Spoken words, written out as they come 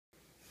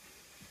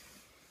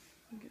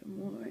Good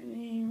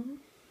morning.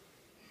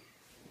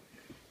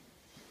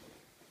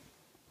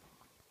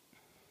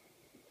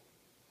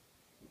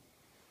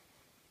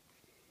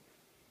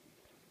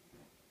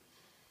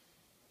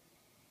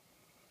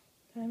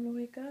 Time to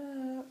wake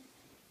up.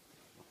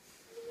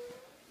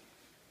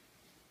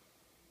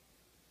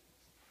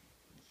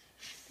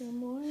 Good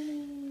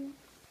morning.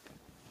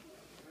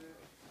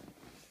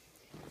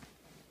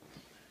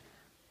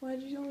 Why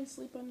did you only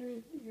sleep under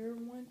your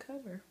one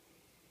cover?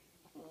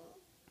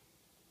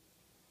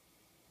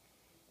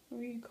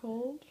 Were you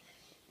cold?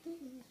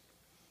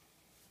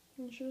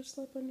 You should have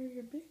slept under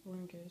your big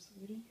blanket,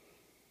 sweetie.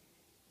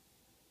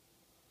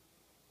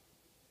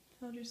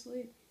 How'd you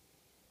sleep?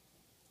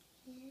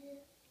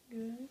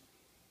 Good.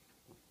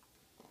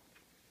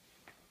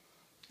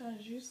 How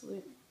did you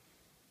sleep?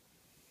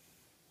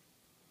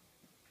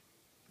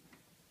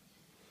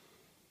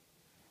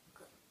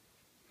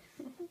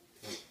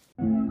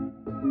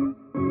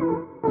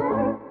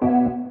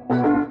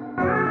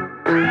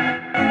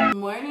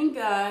 Morning,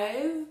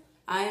 guys.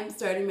 I am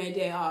starting my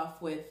day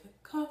off with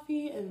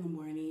coffee in the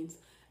mornings,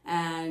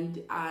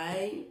 and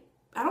I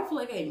don't feel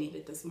like I need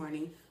it this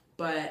morning,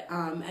 but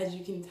as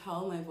you can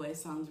tell, my voice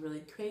sounds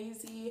really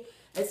crazy.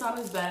 It's not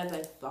as bad as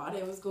I thought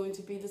it was going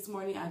to be this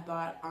morning. I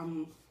thought I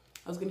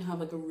was gonna have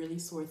like a really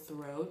sore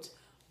throat,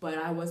 but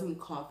I wasn't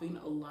coughing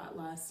a lot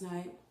last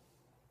night.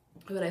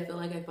 But I feel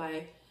like if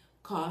I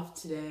cough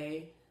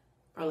today,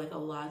 or like a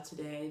lot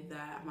today,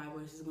 that my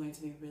voice is going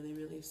to be really,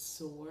 really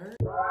sore.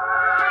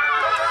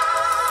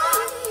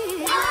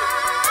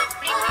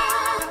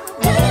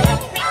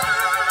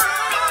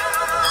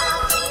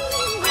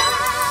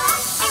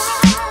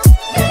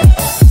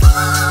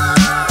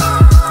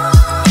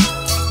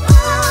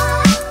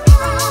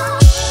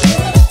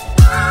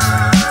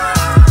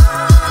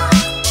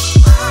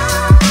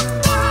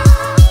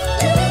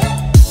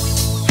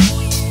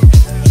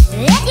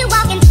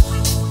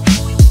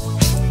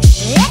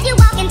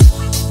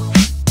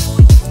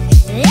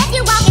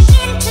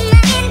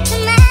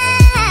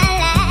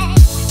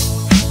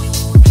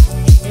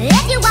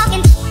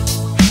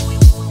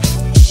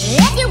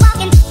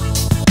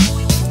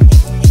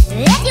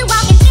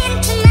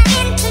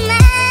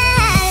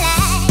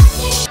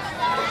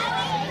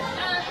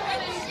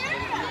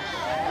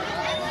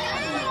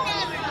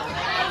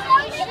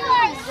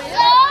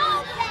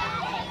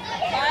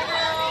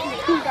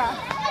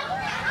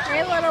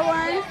 Hey, little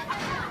one.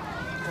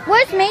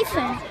 Where's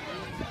Mason?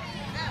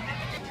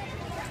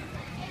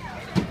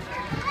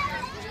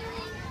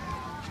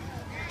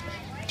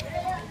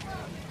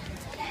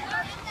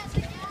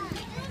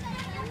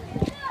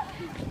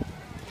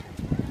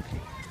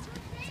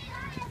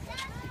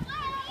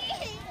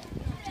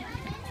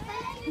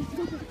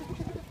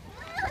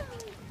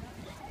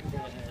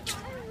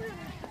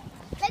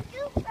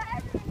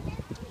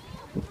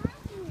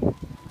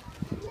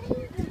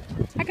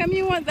 How come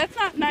you want? That's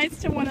not nice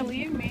to want to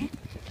leave me.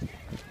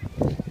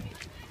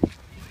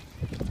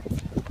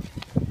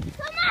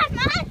 Come on,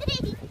 Mommy!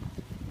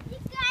 You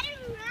gotta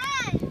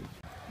run!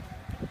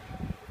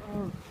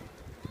 Oh.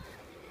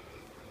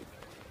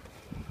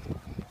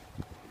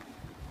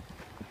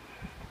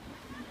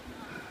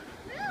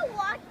 We're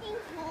walking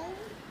home.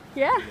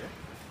 Yeah.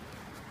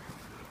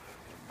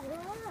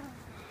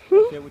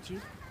 Okay with you?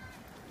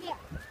 Yeah.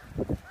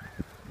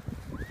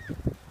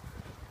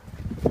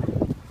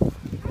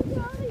 I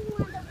really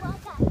want to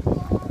walk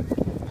home.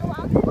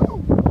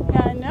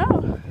 Yeah, I know.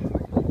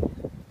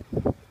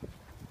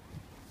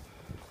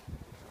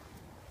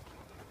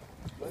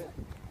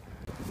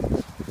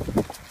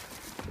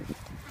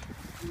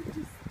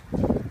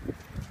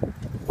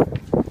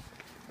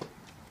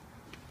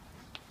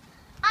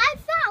 I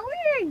thought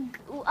we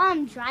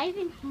were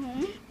driving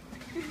home.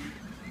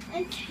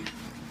 Okay.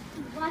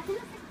 Walking.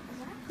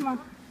 Come on.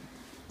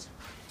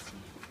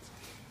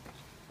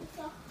 It's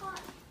so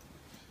hot.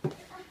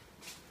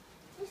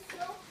 It's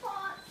so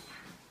hot.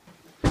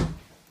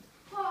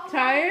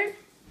 Tired?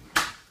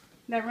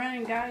 That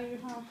running got you,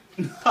 huh?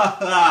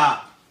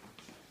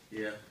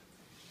 Yeah.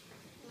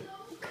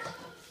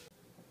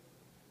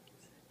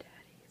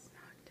 Daddy's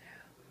knocked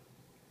out.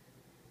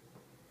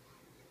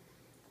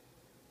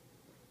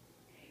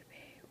 Hey,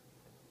 babe.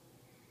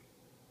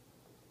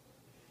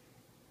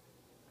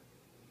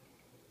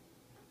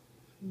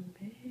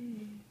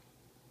 Babe.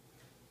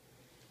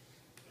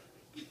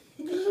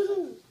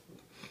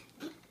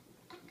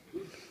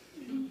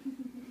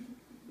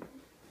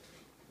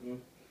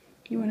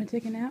 You want to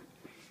take a nap?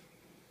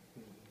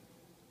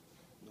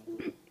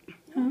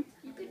 Huh?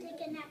 You could take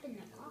a nap in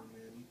the car.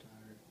 I'm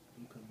tired.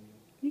 I'm coming in.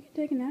 You can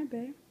take a nap,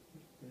 babe.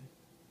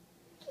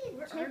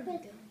 Where are we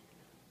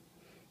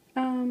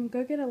going? Go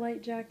get a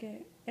light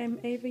jacket.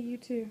 And Ava, you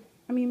too.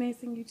 I mean,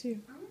 Mason, you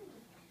too.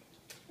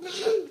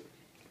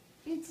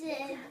 You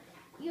said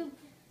you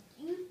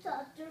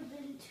thought there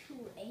been to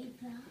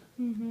Ava.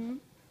 Mm-hmm.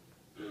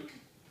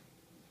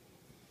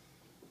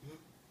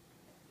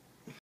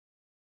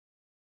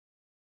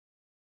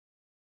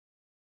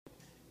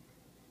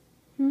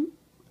 Hmm?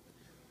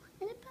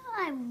 What about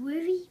I've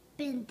really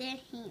been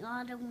dancing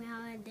all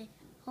around the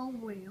whole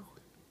world?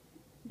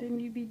 Then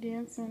you be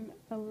dancing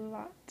a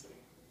lot.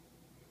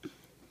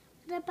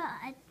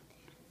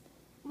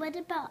 What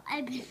about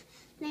I've been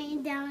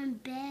laying down in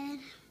bed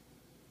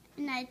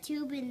and I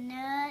tubing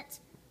nuts,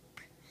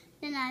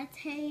 then I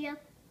stay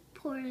up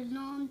for a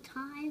long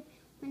time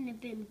when it's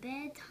been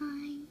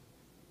bedtime.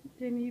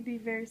 Then you be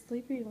very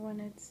sleepy when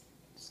it's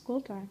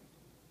school time.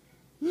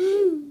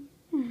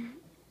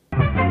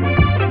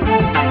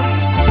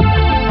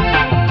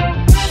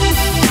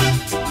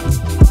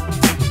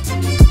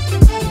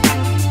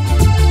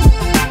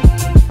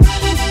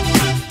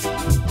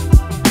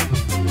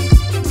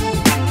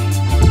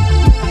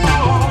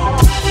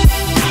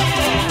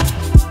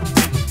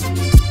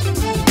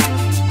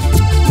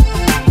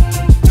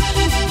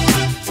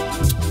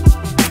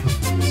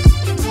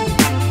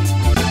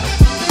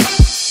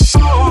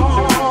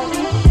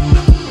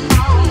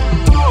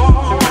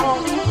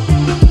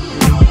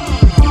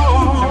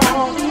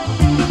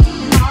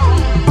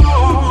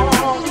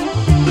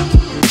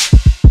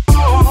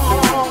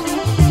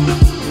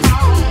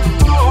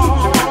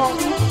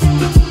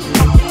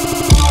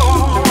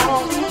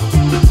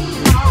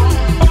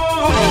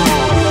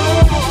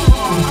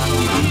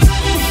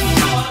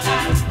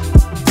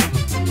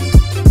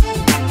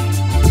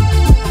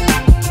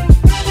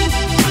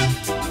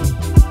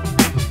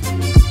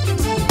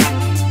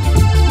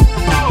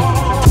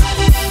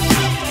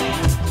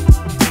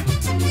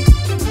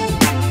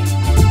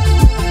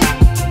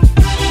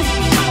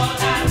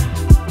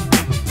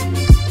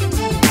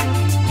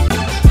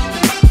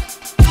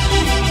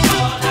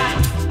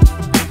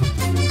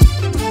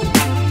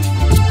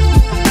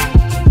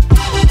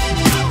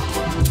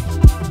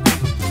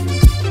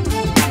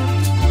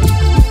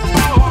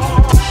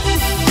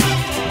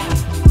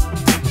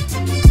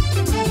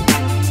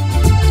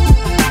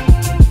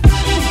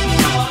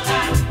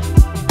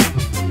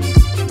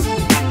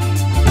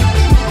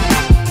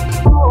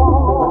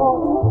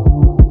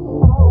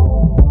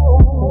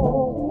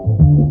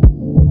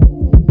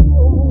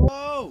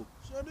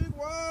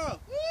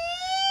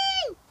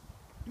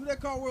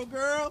 Cartwheel,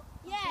 girl.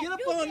 Yeah, get up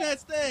on that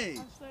stage.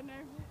 I'm so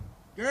nervous.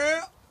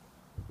 Girl.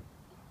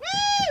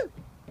 Woo!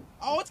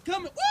 Oh, it's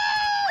coming.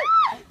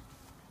 Woo!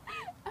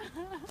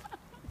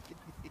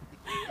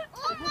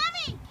 Oh,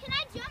 Mommy, can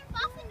I jump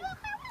off into a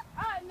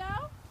cartwheel?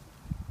 No.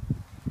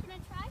 Can I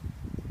try?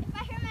 If I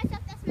hear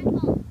myself, that's my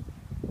fault.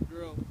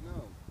 Girl, no.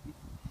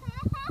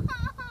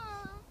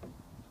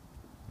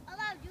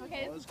 Allow you.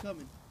 Okay. Oh, it's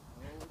coming.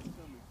 Oh, it's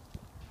coming.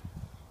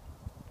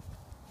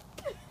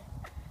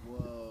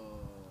 Whoa.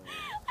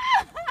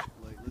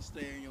 Like, let's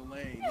stay in your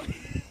lane.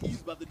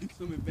 He's about to do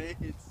some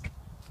advance.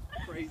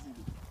 Crazy.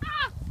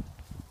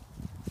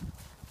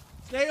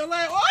 Stay in your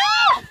lane.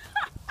 Oh!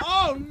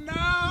 Oh,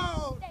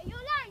 no! Stay your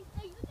line.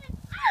 Stay your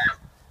line.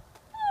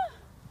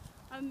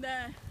 I'm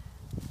done.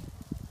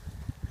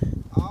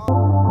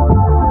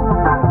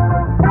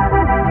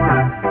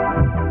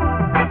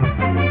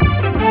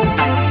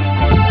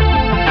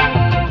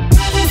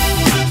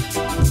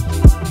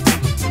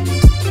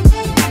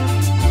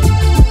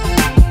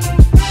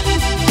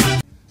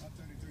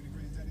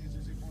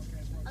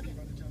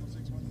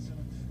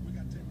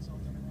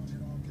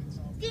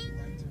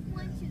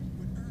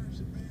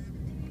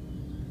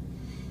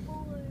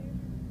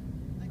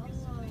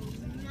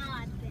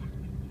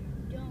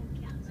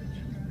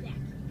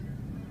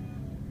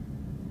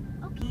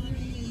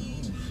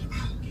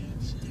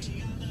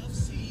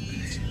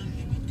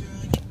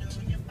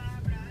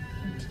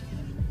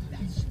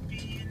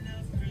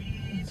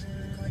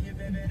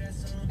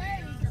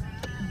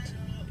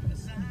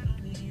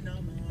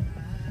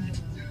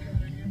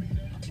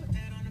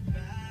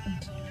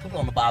 Put it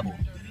on the Bible.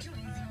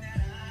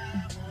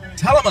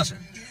 Tell him, Usher.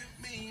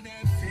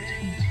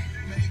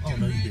 Oh,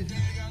 no, you didn't.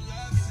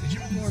 Did you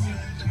record me?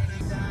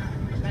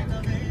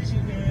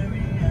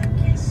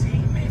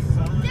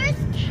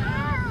 There's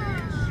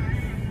cows.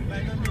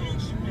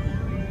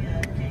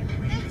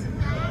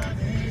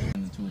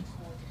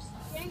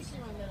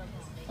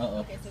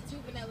 Okay, so 2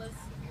 vanillas.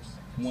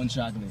 1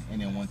 chocolate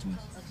and then 1 twist.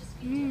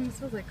 It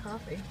smells like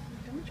coffee.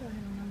 Don't try it on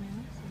my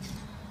man.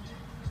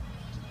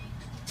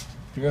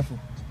 Careful.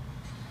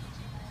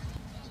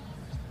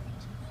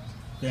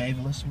 Yeah,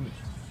 Ava, let's switch.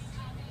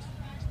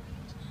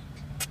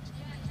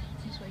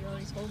 That's why you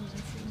always hold me.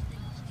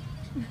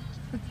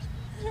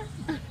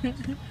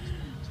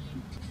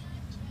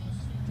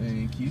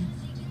 Thank you.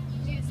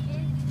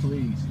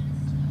 Please.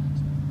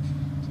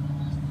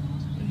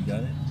 You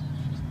got it?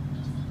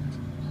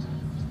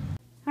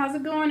 How's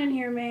it going in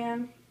here,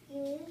 man?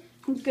 Good.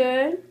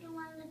 Good? You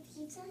want the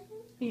pizza?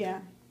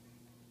 Yeah.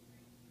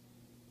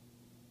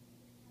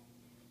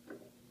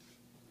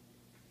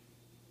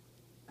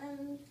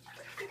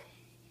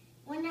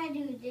 When I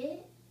do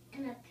this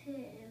and I put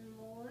it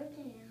more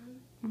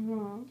down,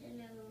 Mm-hmm.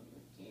 then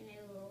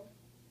it will.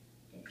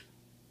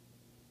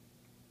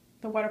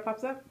 The water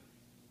pops up?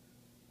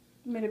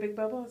 You made a big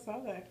bubble? I saw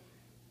that.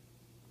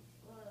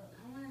 Well,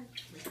 I want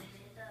to put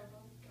it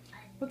double.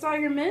 What's all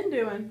your men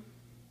doing?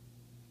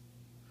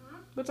 Huh?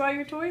 What's all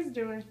your toys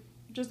doing?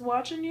 Just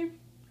watching you?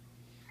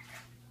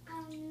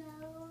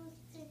 No,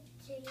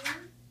 sitting.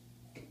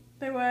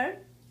 They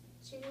what?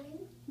 Chewing.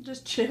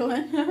 Just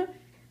chilling.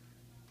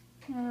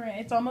 Alright,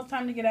 it's almost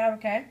time to get out,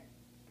 okay?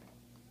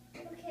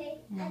 Okay,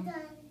 I'm done.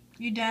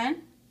 You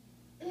done?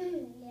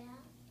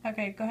 Yeah.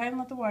 Okay, go ahead and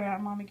let the water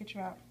out. Mommy, get you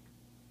out.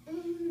 I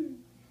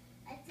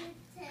just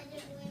said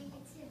it when you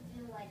to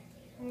do like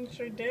You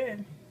sure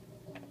did.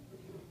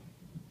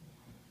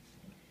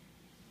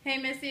 Hey,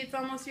 Missy, it's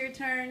almost your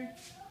turn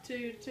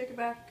to take a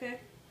bath, okay?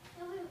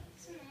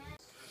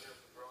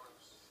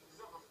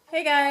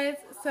 Hey guys,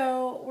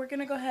 so we're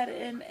gonna go ahead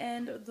and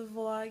end the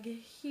vlog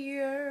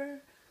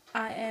here.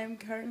 I am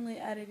currently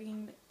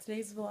editing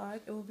today's vlog.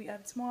 It will be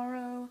up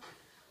tomorrow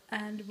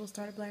and we'll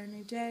start a brand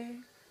new day.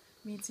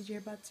 Me and CJ are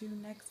about to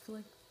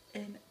Netflix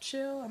and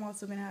chill. I'm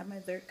also gonna have my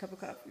third cup of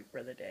coffee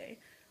for the day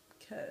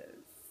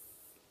because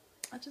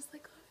I just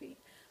like coffee.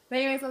 But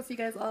anyways, I'll see you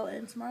guys all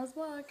in tomorrow's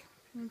vlog.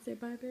 You wanna say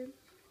bye, babe?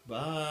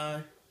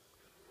 Bye.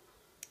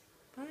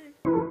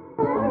 Bye.